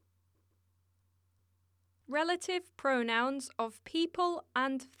Relative pronouns of people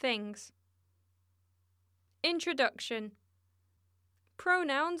and things. Introduction.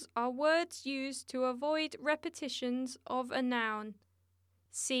 Pronouns are words used to avoid repetitions of a noun.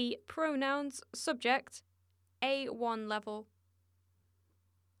 See Pronouns Subject, A1 level.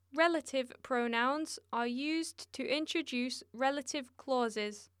 Relative pronouns are used to introduce relative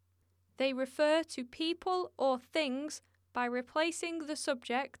clauses. They refer to people or things by replacing the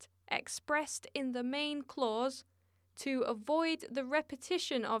subject expressed in the main clause to avoid the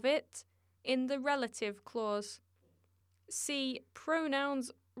repetition of it in the relative clause. See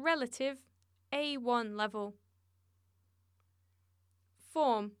Pronouns Relative, A1 level.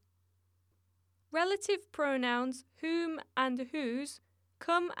 Form. Relative pronouns whom and whose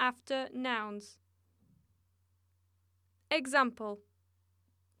come after nouns. Example.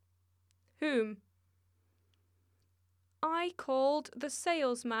 Whom. I called the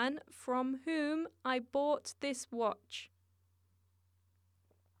salesman from whom I bought this watch.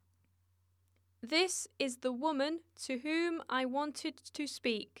 This is the woman to whom I wanted to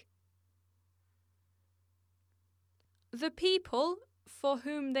speak. The people for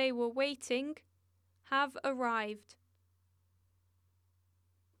whom they were waiting have arrived.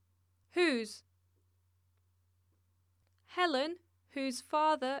 Whose. Helen, whose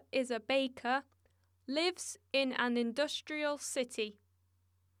father is a baker, lives in an industrial city.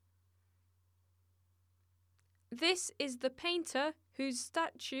 This is the painter whose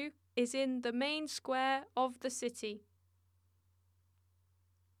statue is in the main square of the city.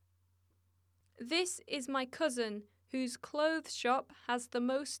 This is my cousin whose clothes shop has the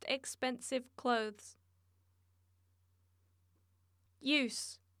most expensive clothes.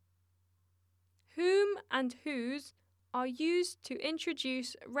 Use. Whom and whose are used to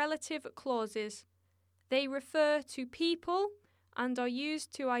introduce relative clauses. They refer to people and are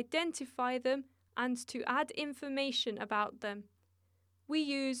used to identify them and to add information about them. We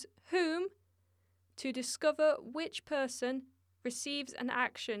use whom to discover which person receives an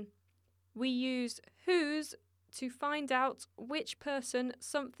action. We use whose to find out which person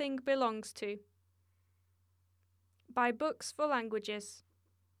something belongs to. By Books for Languages.